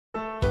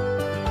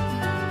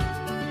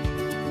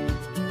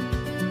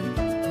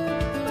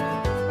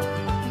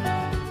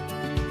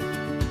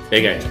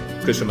Hey guys,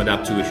 Chris from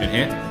Adapt Tuition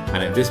here,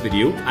 and in this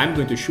video, I'm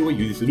going to show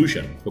you the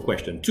solution for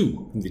question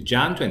 2 from the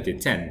Jan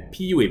 2010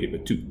 PoA Paper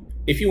 2.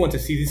 If you want to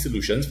see the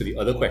solutions for the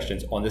other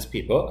questions on this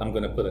paper, I'm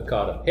going to put a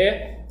card up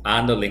here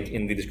and a link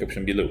in the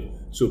description below.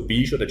 So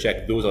be sure to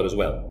check those out as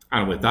well.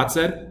 And with that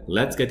said,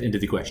 let's get into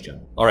the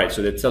question. Alright,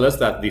 so they tell us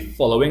that the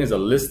following is a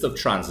list of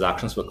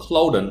transactions for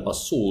Clouden, a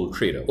sole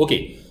trader.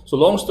 Okay, so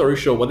long story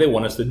short, what they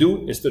want us to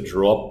do is to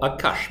draw up a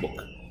cash book.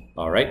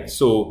 Alright,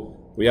 so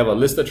we have a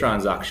list of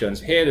transactions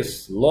here,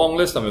 this long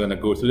list, and we're going to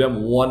go through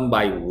them one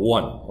by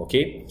one.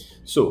 Okay,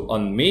 so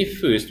on May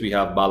 1st, we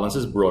have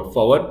balances brought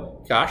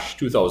forward. Cash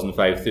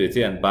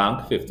 2,530 and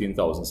bank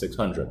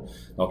 15,600.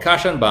 Now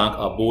cash and bank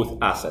are both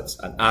assets,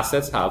 and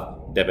assets have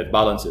debit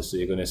balances. So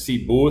you're going to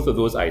see both of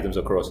those items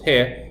across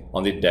here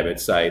on the debit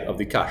side of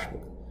the cash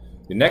book.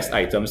 The next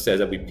item says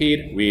that we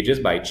paid wages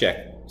by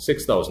check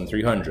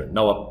 6,300.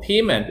 Now a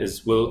payment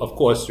will of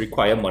course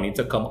require money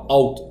to come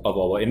out of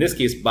our, in this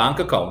case, bank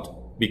account,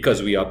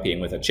 because we are paying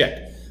with a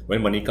check.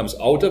 When money comes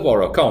out of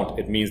our account,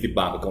 it means the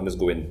bank account is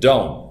going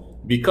down.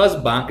 Because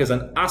bank is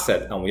an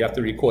asset and we have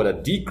to record a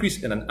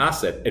decrease in an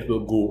asset, it will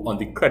go on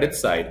the credit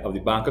side of the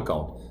bank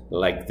account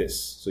like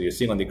this. So you're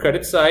seeing on the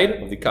credit side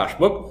of the cash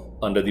book,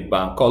 under the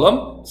bank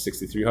column,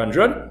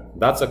 6,300.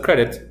 That's a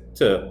credit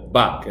to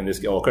bank in this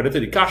case, or credit to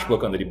the cash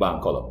book under the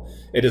bank column.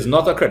 It is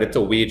not a credit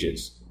to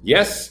wages.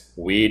 Yes,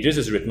 wages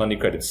is written on the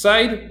credit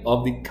side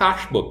of the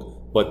cash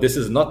book, but this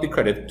is not the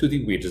credit to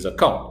the wages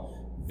account.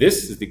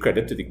 This is the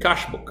credit to the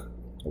cash book.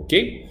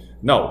 Okay,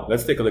 now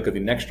let's take a look at the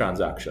next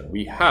transaction.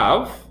 We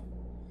have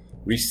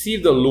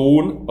received a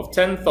loan of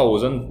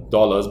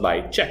 $10,000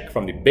 by check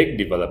from the big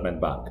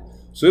development bank.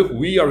 So if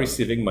we are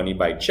receiving money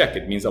by check,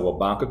 it means our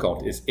bank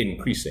account is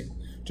increasing.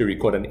 To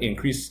record an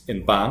increase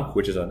in bank,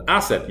 which is an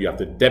asset, you have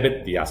to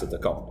debit the asset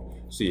account.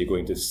 So you're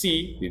going to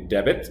see the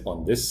debit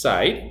on this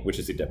side, which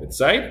is the debit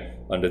side,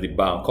 under the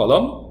bank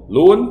column,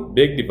 loan,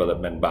 big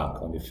development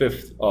bank on the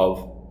 5th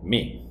of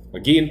May.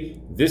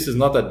 Again, this is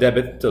not a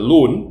debit to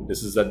loan,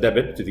 this is a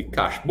debit to the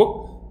cash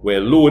book, where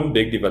loan,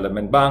 big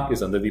development bank,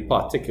 is under the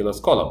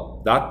particulars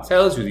column. That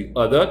tells you the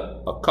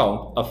other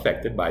account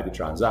affected by the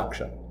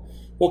transaction.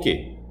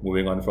 Okay,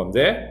 moving on from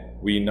there,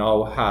 we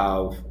now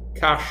have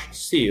cash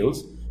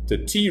sales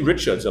to T.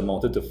 Richards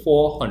amounted to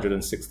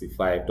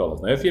 $465.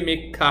 Now, if you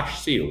make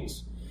cash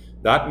sales,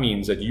 that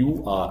means that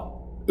you are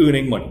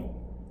earning money.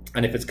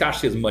 And if it's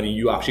cash sales money,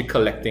 you're actually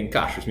collecting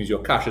cash, which means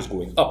your cash is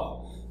going up.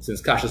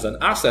 Since cash is an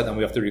asset and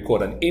we have to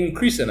record an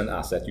increase in an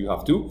asset, you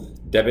have to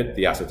debit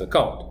the asset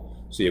account.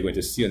 So you're going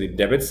to see on the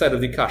debit side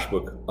of the cash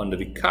book, under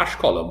the cash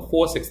column,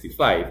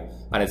 465,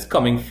 and it's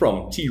coming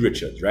from T.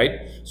 Richards,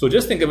 right? So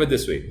just think of it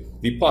this way.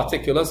 The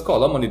particulars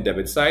column on the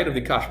debit side of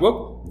the cash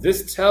book,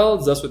 this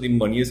tells us where the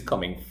money is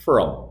coming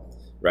from,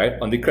 right?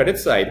 On the credit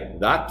side,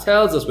 that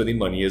tells us where the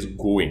money is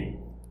going,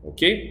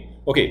 okay?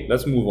 Okay,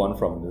 let's move on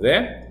from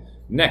there.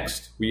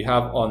 Next, we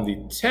have on the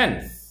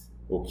 10th,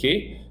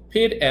 okay,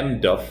 paid M.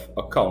 Duff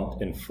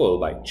account in full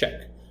by check.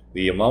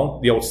 The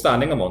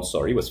outstanding amount,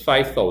 was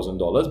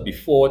 $5,000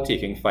 before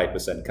taking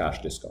 5%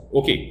 cash discount.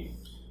 Okay,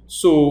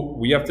 so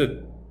we have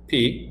to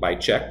pay by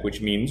check,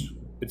 which means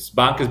its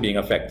bank is being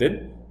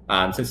affected.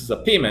 And since it's a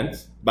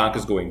payment, bank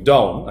is going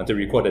down. And to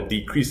record a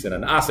decrease in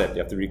an asset,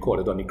 you have to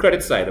record it on the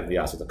credit side of the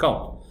asset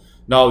account.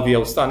 Now, the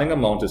outstanding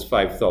amount is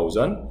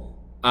 $5,000,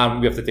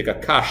 and we have to take a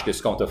cash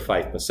discount of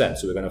 5%.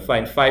 So we're going to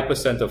find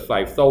 5% of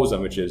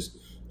 $5,000, which is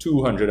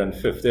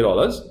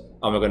 $250,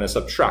 and we're going to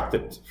subtract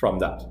it from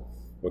that.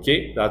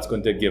 Okay, that's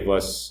going to give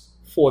us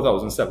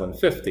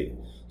 $4,750.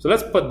 So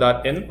let's put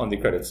that in on the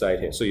credit side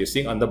here. So you're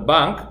seeing on the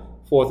bank,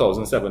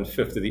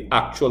 $4,750, the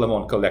actual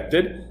amount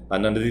collected,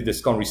 and under the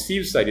discount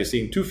received side, you're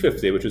seeing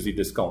 $250, which is the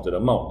discounted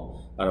amount.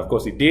 And of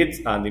course, the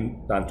date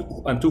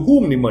and to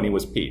whom the money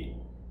was paid.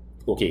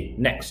 Okay,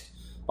 next.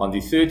 On the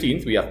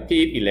 13th, we have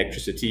paid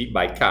electricity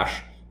by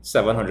cash,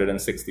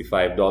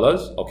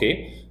 $765.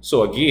 Okay,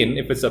 so again,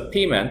 if it's a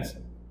payment,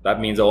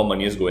 that means our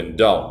money is going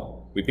down.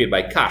 We paid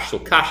by cash, so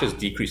cash is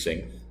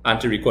decreasing. And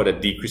to record a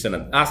decrease in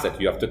an asset,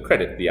 you have to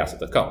credit the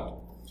asset account.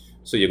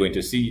 So you're going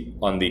to see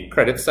on the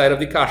credit side of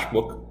the cash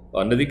book,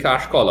 under the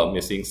cash column,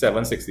 you're seeing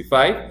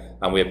 $765,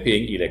 and we're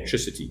paying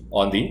electricity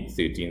on the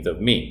 13th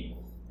of May.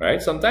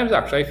 Right? Sometimes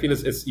actually I feel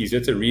it's easier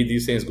to read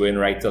these things going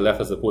right to left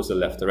as opposed to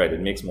left to right.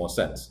 It makes more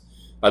sense.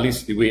 At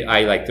least the way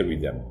I like to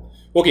read them.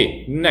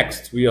 Okay,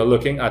 next we are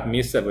looking at May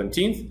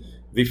 17th.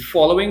 The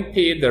following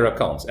paid their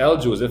accounts. L.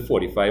 Joseph,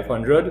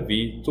 $4,500,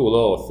 V.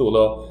 Tola or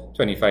Thola,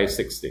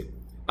 $2,560.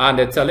 And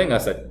they're telling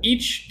us that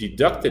each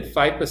deducted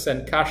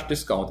 5% cash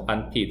discount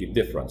and paid the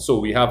difference. So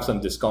we have some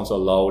discounts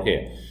allowed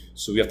here.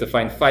 So we have to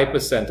find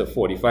 5% of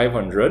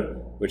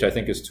 $4,500, which I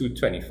think is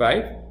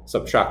 $225,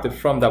 subtracted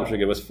from that, which will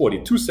give us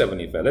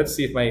 $4,275. Let's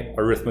see if my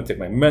arithmetic,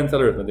 my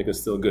mental arithmetic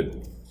is still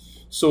good.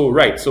 So,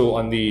 right, so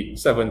on the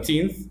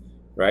 17th,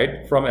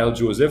 right, from L.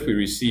 Joseph, we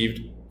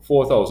received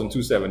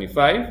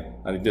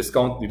 $4,275, and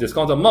the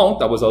discount amount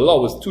that was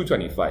allowed was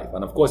 $225.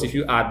 And of course, if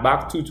you add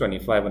back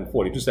 $225 and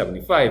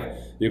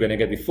 $4,275, you're going to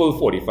get the full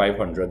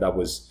 $4,500. That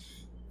was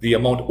the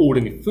amount owed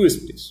in the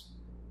first place.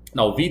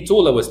 Now,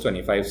 VTOLA was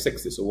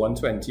 2560, so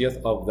 1/20th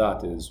of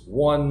that is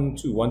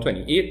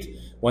 128.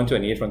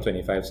 128 from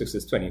 2560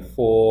 is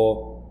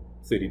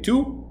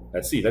 2432.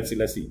 Let's see.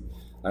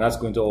 And that's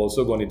going to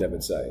also go on the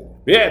debit side.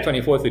 Yeah,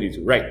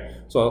 2432, right.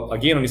 So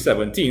again, on the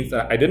 17th,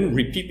 I didn't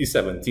repeat the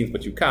 17th,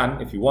 but you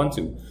can if you want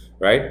to,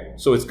 right?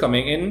 So it's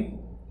coming in,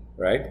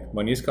 right?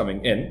 Money is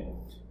coming in,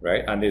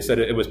 right? And they said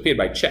it was paid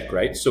by check,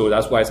 right? So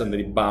that's why it's under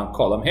the bank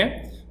column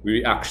here.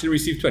 We actually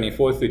received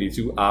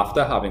 2432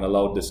 after having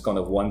allowed discount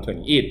of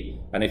 128.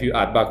 And if you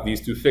add back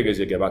these two figures,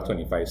 you get back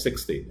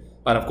 2560.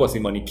 And of course, the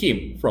money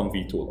came from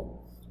VTOLA.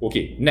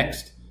 Okay,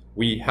 next,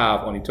 we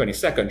have on the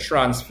 22nd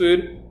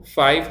transferred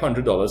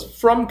 $500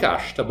 from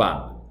cash to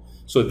bank.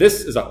 So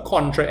this is a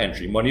contra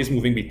entry. Money is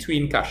moving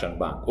between cash and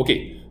bank.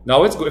 Okay,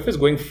 now if it's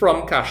going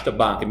from cash to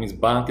bank, it means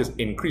bank is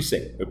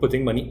increasing. We're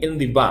putting money in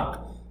the bank.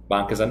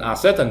 Bank is an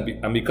asset,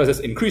 and because it's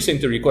increasing,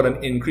 to record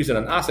an increase in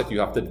an asset, you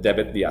have to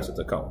debit the asset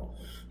account.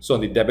 So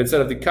on the debit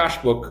side of the cash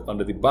book,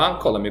 under the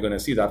bank column, you're going to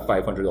see that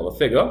 $500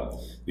 figure.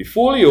 The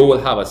folio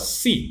will have a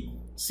C.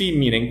 C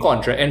meaning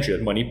contra entry.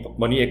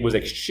 Money was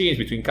exchanged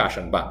between cash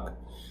and bank.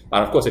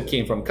 And of course, it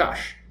came from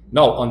cash.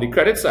 Now, on the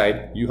credit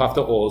side, you have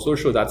to also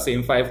show that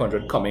same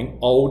 500 coming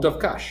out of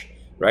cash,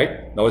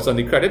 right? Now, it's on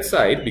the credit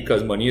side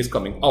because money is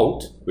coming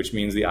out, which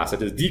means the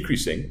asset is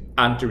decreasing.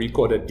 And to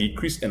record a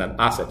decrease in an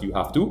asset, you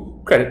have to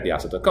credit the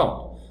asset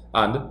account.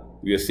 And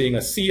we are seeing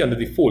a C under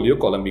the folio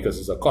column because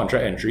it's a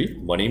contra entry,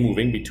 money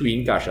moving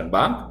between cash and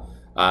bank.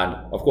 And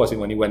of course, the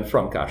money went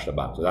from cash to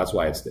bank. So that's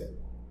why it's there.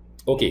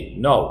 Okay,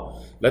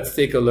 now let's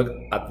take a look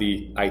at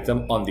the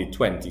item on the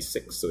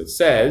 26th. So it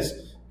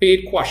says,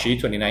 paid Kwashi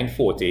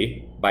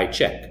 $29.40 by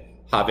check,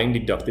 having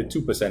deducted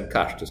 2%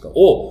 cash discount.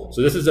 Oh,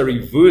 so this is a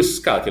reverse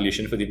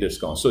calculation for the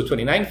discount. So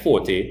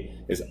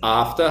 $29.40 is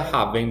after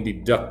having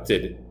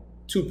deducted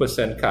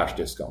 2% cash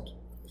discount.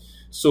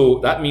 So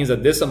that means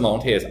that this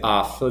amount here is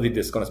after the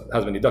discount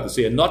has been deducted.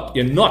 So you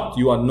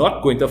are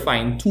not going to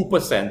find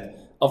 2%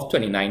 of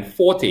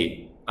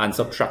 $29.40 and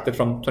subtract it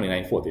from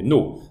 $29.40.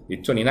 No, the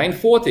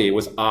 $29.40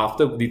 was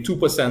after the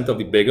 2% of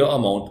the bigger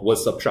amount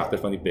was subtracted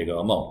from the bigger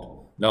amount.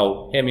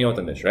 Now, hear me out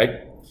on this,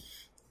 right?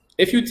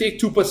 If you take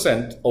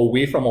 2%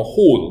 away from a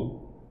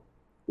whole,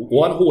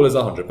 one whole is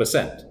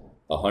 100%.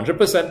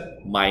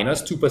 100%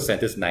 minus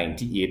 2% is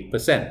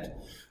 98%.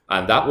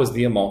 And that was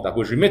the amount that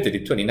was remitted. The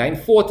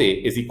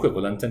 $29.40 is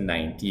equivalent to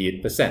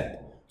 98%.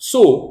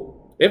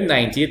 So, if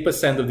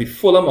 98% of the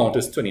full amount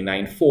is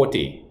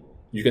 $29.40,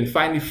 you can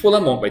find the full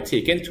amount by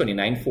taking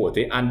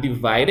 $29.40 and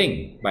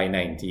dividing by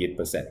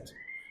 98%.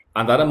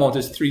 And that amount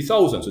is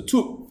 $3,000. So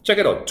check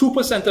it out.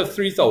 2% of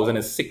 $3,000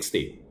 is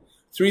 $60.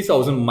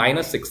 $3,000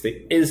 minus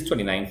 $60 is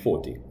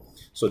 $29.40.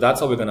 So that's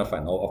how we're going to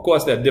find out. Of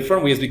course, there are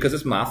different ways because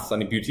it's maths,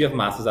 and the beauty of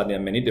maths is that there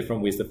are many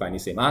different ways to find the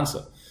same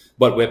answer.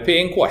 But we're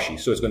paying Kwashi,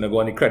 so it's going to go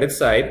on the credit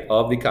side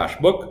of the cash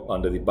book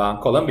under the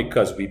bank column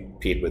because we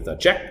paid with a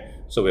check.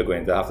 So we're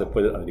going to have to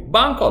put it on the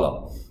bank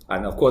column.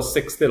 And of course,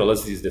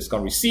 $60 is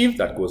discount received.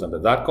 That goes under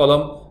that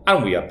column,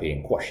 and we are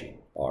paying Kwashi.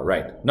 All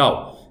right.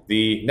 Now,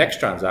 the next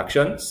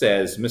transaction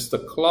says Mr.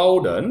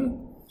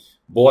 Clouden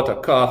bought a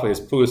car for his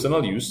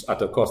personal use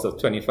at a cost of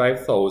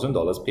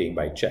 $25,000 paying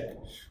by check.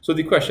 So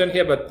the question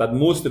here that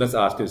most students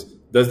ask is,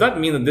 does that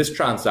mean that this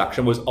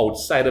transaction was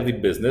outside of the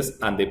business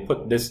and they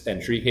put this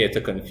entry here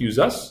to confuse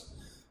us?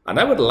 And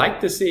I would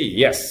like to say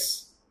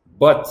yes,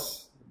 but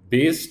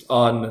based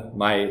on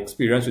my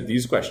experience with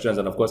these questions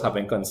and of course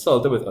having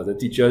consulted with other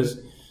teachers,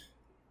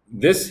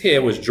 this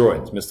here was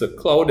drawings. Mr.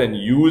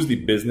 Clouden used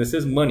the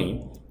business's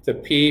money to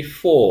pay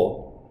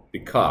for the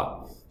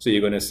car. So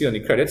you're going to see on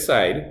the credit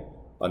side,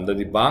 under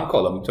the bank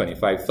column,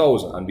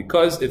 $25,000. And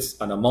because it's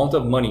an amount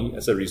of money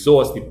as a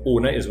resource, the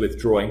owner is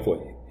withdrawing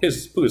for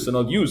his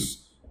personal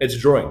use. It's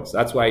drawings.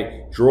 That's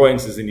why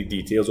drawings is in the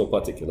details or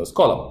particulars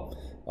column.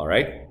 All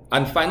right.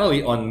 And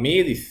finally, on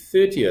May the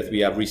 30th,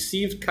 we have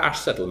received cash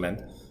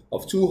settlement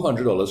of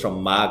 $200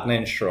 from Magna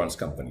Insurance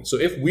Company. So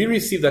if we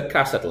receive that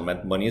cash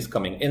settlement, money is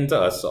coming into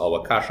us, so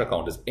our cash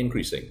account is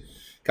increasing.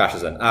 Cash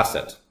is an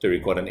asset. To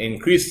record an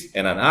increase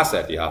in an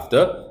asset, you have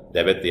to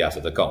debit the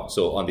asset account.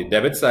 So on the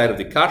debit side of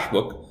the cash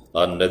book,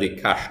 under the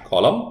cash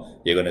column,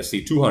 you're going to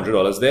see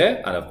 $200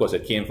 there. And of course,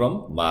 it came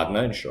from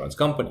Magna Insurance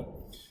Company.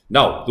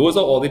 Now, those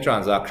are all the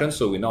transactions,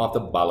 so we now have to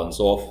balance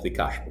off the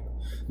cash book.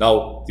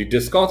 Now, the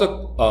discounted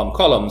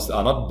columns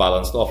are not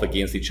balanced off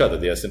against each other.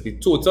 They are simply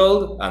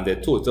totaled, and their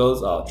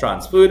totals are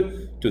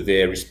transferred to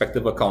their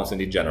respective accounts in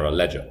the general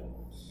ledger.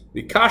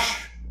 The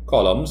cash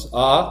columns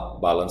are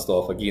balanced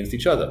off against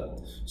each other.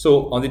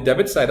 So on the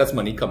debit side, that's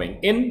money coming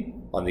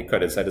in. On the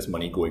credit side, that's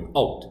money going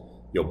out.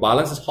 Your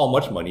balance is how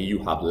much money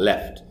you have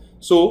left.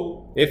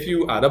 So if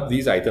you add up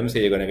these items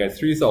here, you're going to get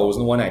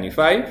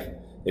 $3,195.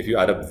 If you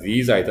add up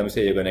these items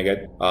here, you're going to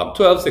get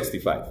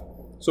 $1,265.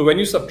 So when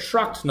you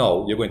subtract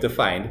now, you're going to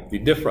find the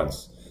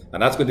difference.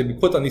 And that's going to be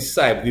put on the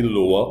side of the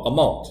lower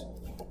amount,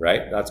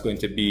 right? That's going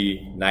to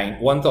be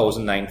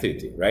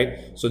 $1,930, right?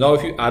 So now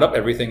if you add up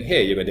everything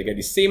here, you're going to get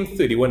the same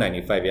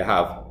 $3,195 you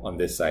have on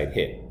this side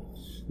here.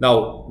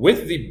 Now,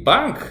 with the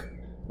bank,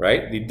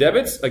 right? The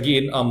debits,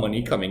 again, are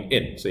money coming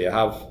in. So you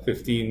have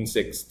 15,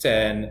 6,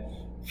 10,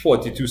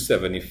 42,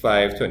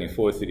 75,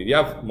 24, 30. You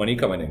have money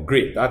coming in.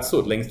 Great. That's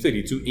totaling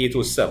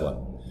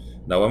 32,807.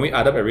 Now, when we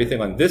add up everything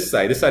on this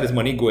side is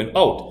money going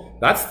out.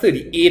 That's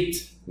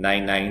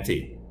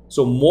 38,990.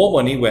 So more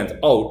money went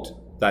out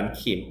than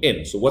came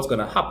in. So what's going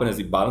to happen is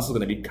the balance is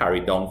going to be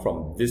carried down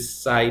from this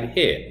side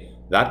here.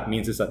 That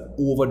means it's an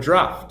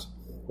overdraft.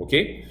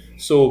 Okay?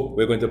 So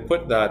we're going to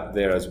put that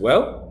there as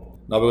well.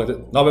 Now we're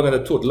going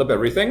to total up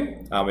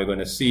everything, and we're going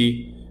to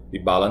see the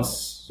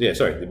balance.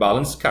 The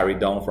balance carried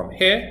down from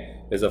here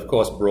is of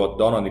course brought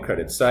down on the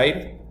credit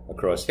side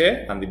across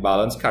here, and the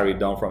balance carried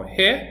down from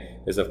here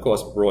is of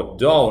course brought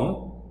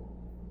down,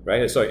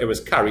 right? Sorry, it was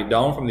carried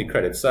down from the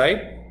credit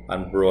side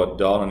and brought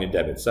down on the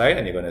debit side,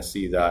 and you're going to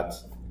see that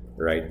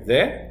right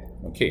there.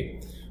 Okay,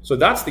 so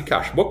that's the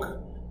cash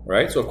book,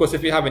 right? So of course,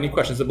 if you have any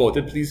questions about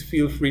it, please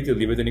feel free to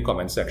leave it in the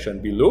comment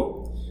section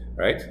below,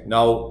 right?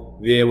 Now,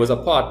 there was a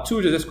part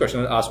 2 to this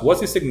question that asked,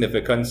 what's the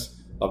significance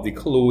of the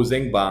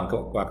closing bank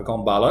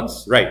account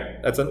balance?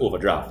 Right, that's an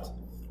overdraft.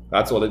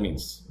 That's all it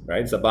means,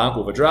 right? It's a bank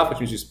overdraft, which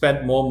means you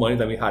spent more money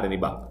than we had in the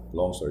bank.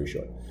 Long story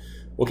short.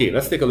 Okay,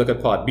 let's take a look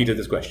at part B to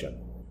this question.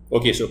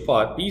 Okay, so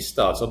part B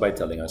starts off by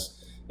telling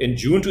us, in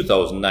June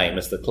 2009,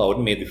 Mr.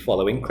 Clouden made the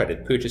following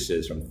credit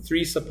purchases from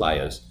 3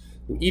 suppliers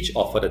who each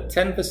offered a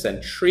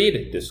 10%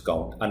 trade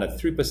discount and a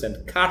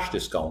 3% cash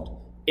discount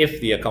if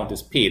the account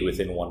is paid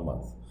within 1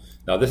 month.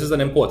 Now, this is an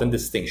important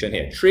distinction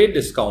here. Trade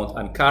discount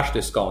and cash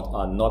discount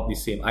are not the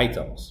same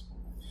items.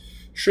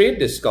 Trade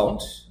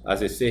discount,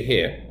 as they say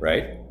here,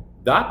 right,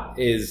 that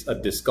is a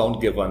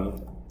discount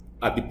given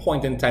at the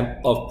point in time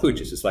of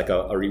purchase. It's like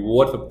a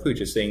reward for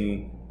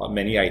purchasing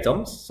many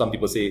items. Some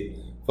people say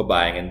for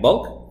buying in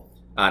bulk.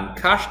 And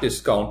cash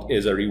discount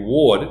is a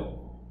reward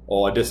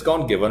or a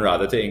discount given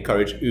rather to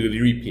encourage early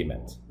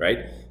repayment, right?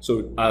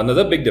 So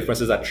another big difference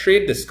is that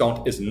trade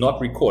discount is not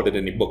recorded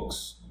in the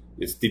books.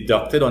 It's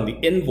deducted on the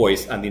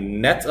invoice, and the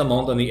net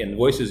amount on the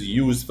invoice is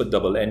used for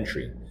double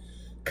entry.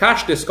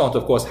 Cash discount,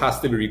 of course, has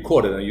to be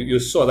recorded. And you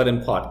saw that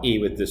in part A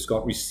with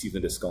discount received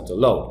and discount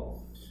allowed.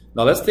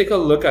 Now let's take a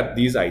look at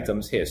these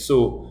items here.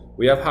 So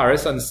we have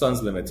Harris &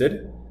 Sons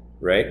Limited,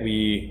 right?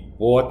 We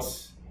bought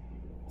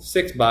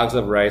 6 bags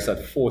of rice at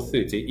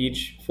 $4.30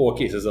 each, 4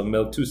 cases of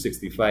milk,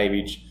 $2.65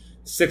 each,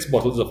 6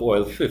 bottles of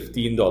oil,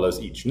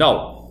 $15 each.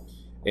 Now,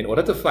 in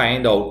order to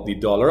find out the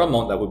dollar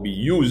amount that would be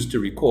used to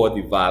record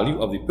the value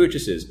of the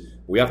purchases,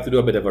 we have to do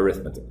a bit of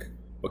arithmetic.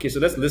 Okay,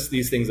 so let's list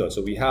these things out.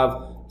 So we have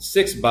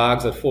 6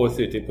 bags at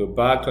 $4.30 per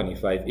bag,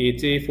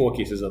 $25.80, 4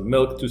 cases of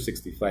milk,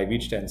 $2.65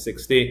 each,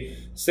 $10.60,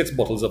 6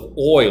 bottles of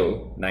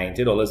oil,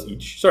 $90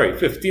 each. Sorry,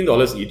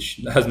 $15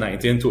 each. That's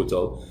 $90 in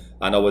total.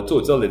 And our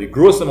total, the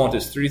gross amount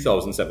is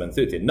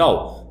 $3,730.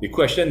 Now, the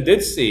question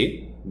did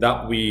say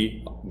that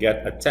we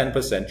get a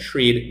 10%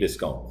 trade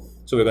discount.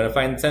 So we're going to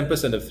find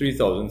 10% of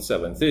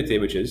 $3,730,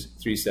 which is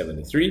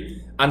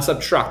 $373, and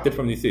subtract it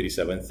from the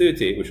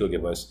 $3,730, which will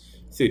give us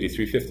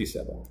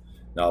 $3,357.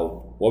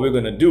 Now, what we're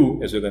going to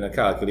do is we're going to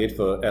calculate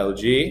for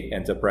LJ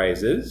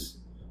Enterprises,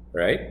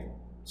 right?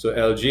 So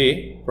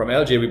from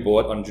LJ we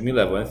bought on June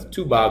 11th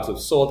 2 bags of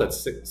salt at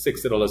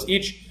 $60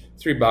 each,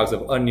 3 bags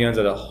of onions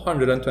at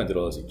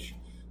 $120 each.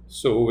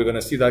 So we're going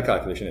to see that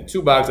calculation.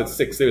 2 bags at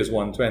 $60 is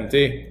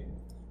 $120,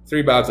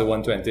 3 bags at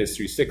 $120 is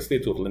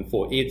 $360, totaling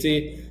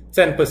 $480,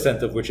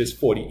 10% of which is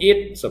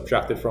 $48,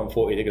 subtracted from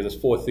 $480 gives us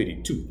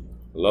 $432.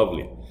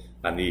 Lovely.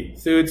 And the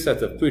third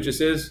set of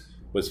purchases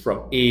was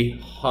from A.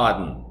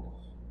 Harden.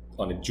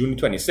 On June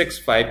 26,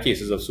 5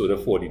 cases of soda,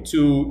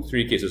 $42,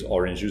 3 cases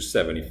orange juice,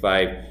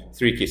 $75,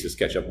 3 cases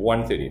ketchup,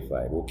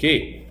 $135.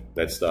 Okay,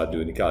 let's start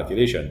doing the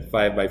calculation.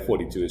 5 by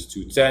 42 is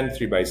 210,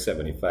 3 by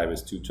 75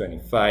 is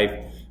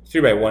 225,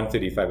 3 by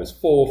 135 is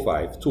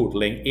 405,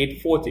 totaling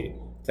 $840,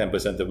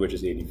 10% of which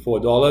is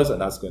 $84,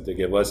 and that's going to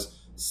give us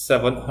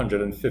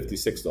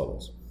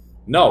 $756.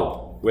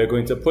 Now, we're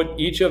going to put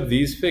each of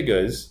these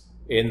figures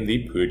in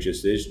the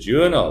purchases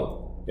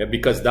journal,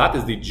 because that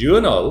is the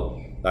journal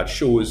that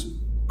shows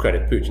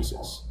credit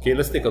purchases. Okay,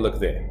 let's take a look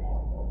there.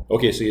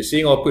 Okay, so you're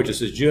seeing our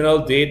purchases journal,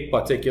 date,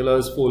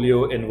 particulars,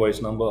 folio,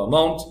 invoice number,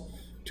 amount,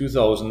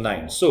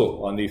 2009.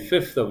 So on the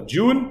 5th of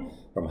June,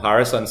 from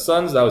Harris &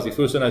 Sons, that was the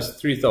first one, that's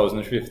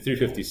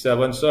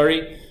 $3,357,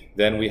 sorry.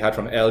 Then we had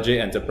from LJ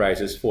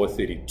Enterprises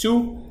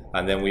 $432,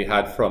 and then we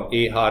had from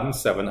A. Harden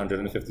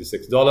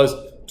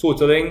 $756,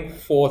 totaling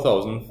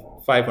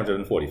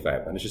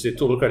 $4,545. And it should say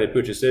total credit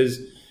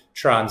purchases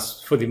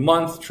for the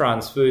month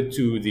transferred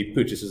to the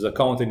purchases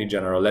account in the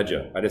general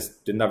ledger. I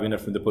just didn't have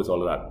enough room to put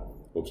all of that.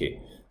 Okay.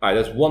 All right,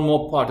 there's one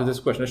more part of this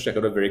question. Let's check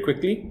it out very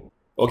quickly.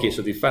 Okay,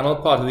 so the final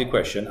part of the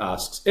question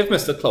asks, if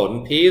Mr.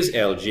 Clouden pays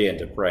LJ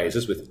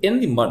Enterprises within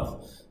the month,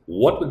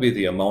 what would be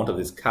the amount of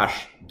this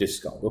cash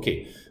discount?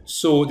 Okay,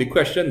 so the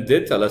question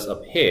did tell us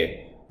up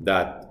here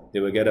that they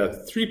will get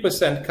a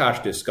 3%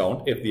 cash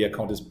discount if the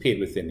account is paid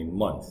within the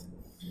month.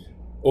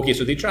 Okay,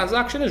 so the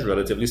transaction is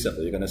relatively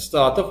simple. You're going to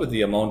start off with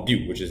the amount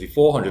due, which is the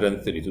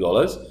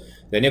 $432.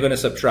 Then you're going to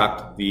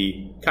subtract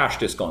the cash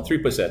discount,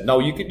 3%. Now,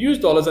 you could use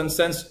dollars and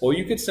cents, or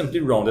you could simply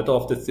round it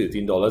off to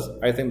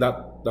 $13. I think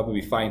that would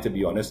be fine, to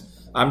be honest.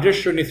 I'm just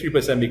showing you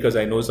 3% because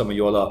I know some of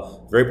y'all are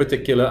very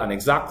particular and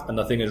exact, and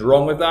nothing is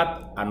wrong with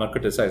that. I'm not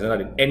criticizing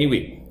that in any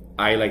way.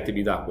 I like to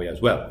be that way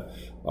as well.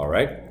 All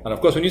right. And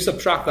of course, when you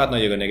subtract that, now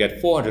you're going to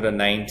get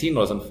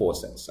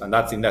 $419.04. And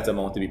that's the net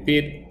amount to be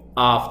paid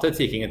after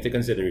taking into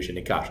consideration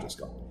the cash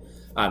discount.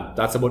 And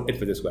that's about it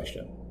for this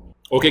question.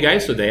 Okay,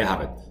 guys, so there you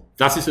have it.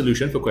 That's the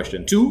solution for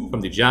question 2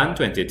 from the Jan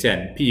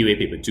 2010 POA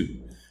paper 2.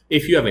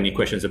 If you have any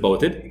questions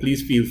about it,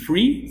 please feel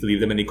free to leave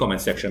them in the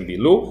comment section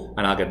below,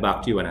 and I'll get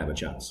back to you when I have a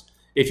chance.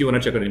 If you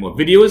want to check out any more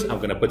videos, I'm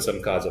going to put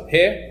some cards up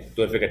here.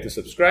 Don't forget to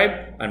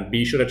subscribe, and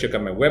be sure to check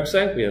out my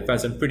website where you'll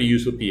find some pretty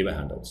useful POA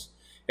handouts.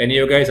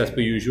 Anyway, guys, as per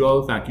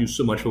usual, thank you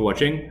so much for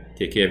watching.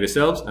 Take care of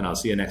yourselves, and I'll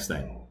see you next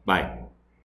time. Bye.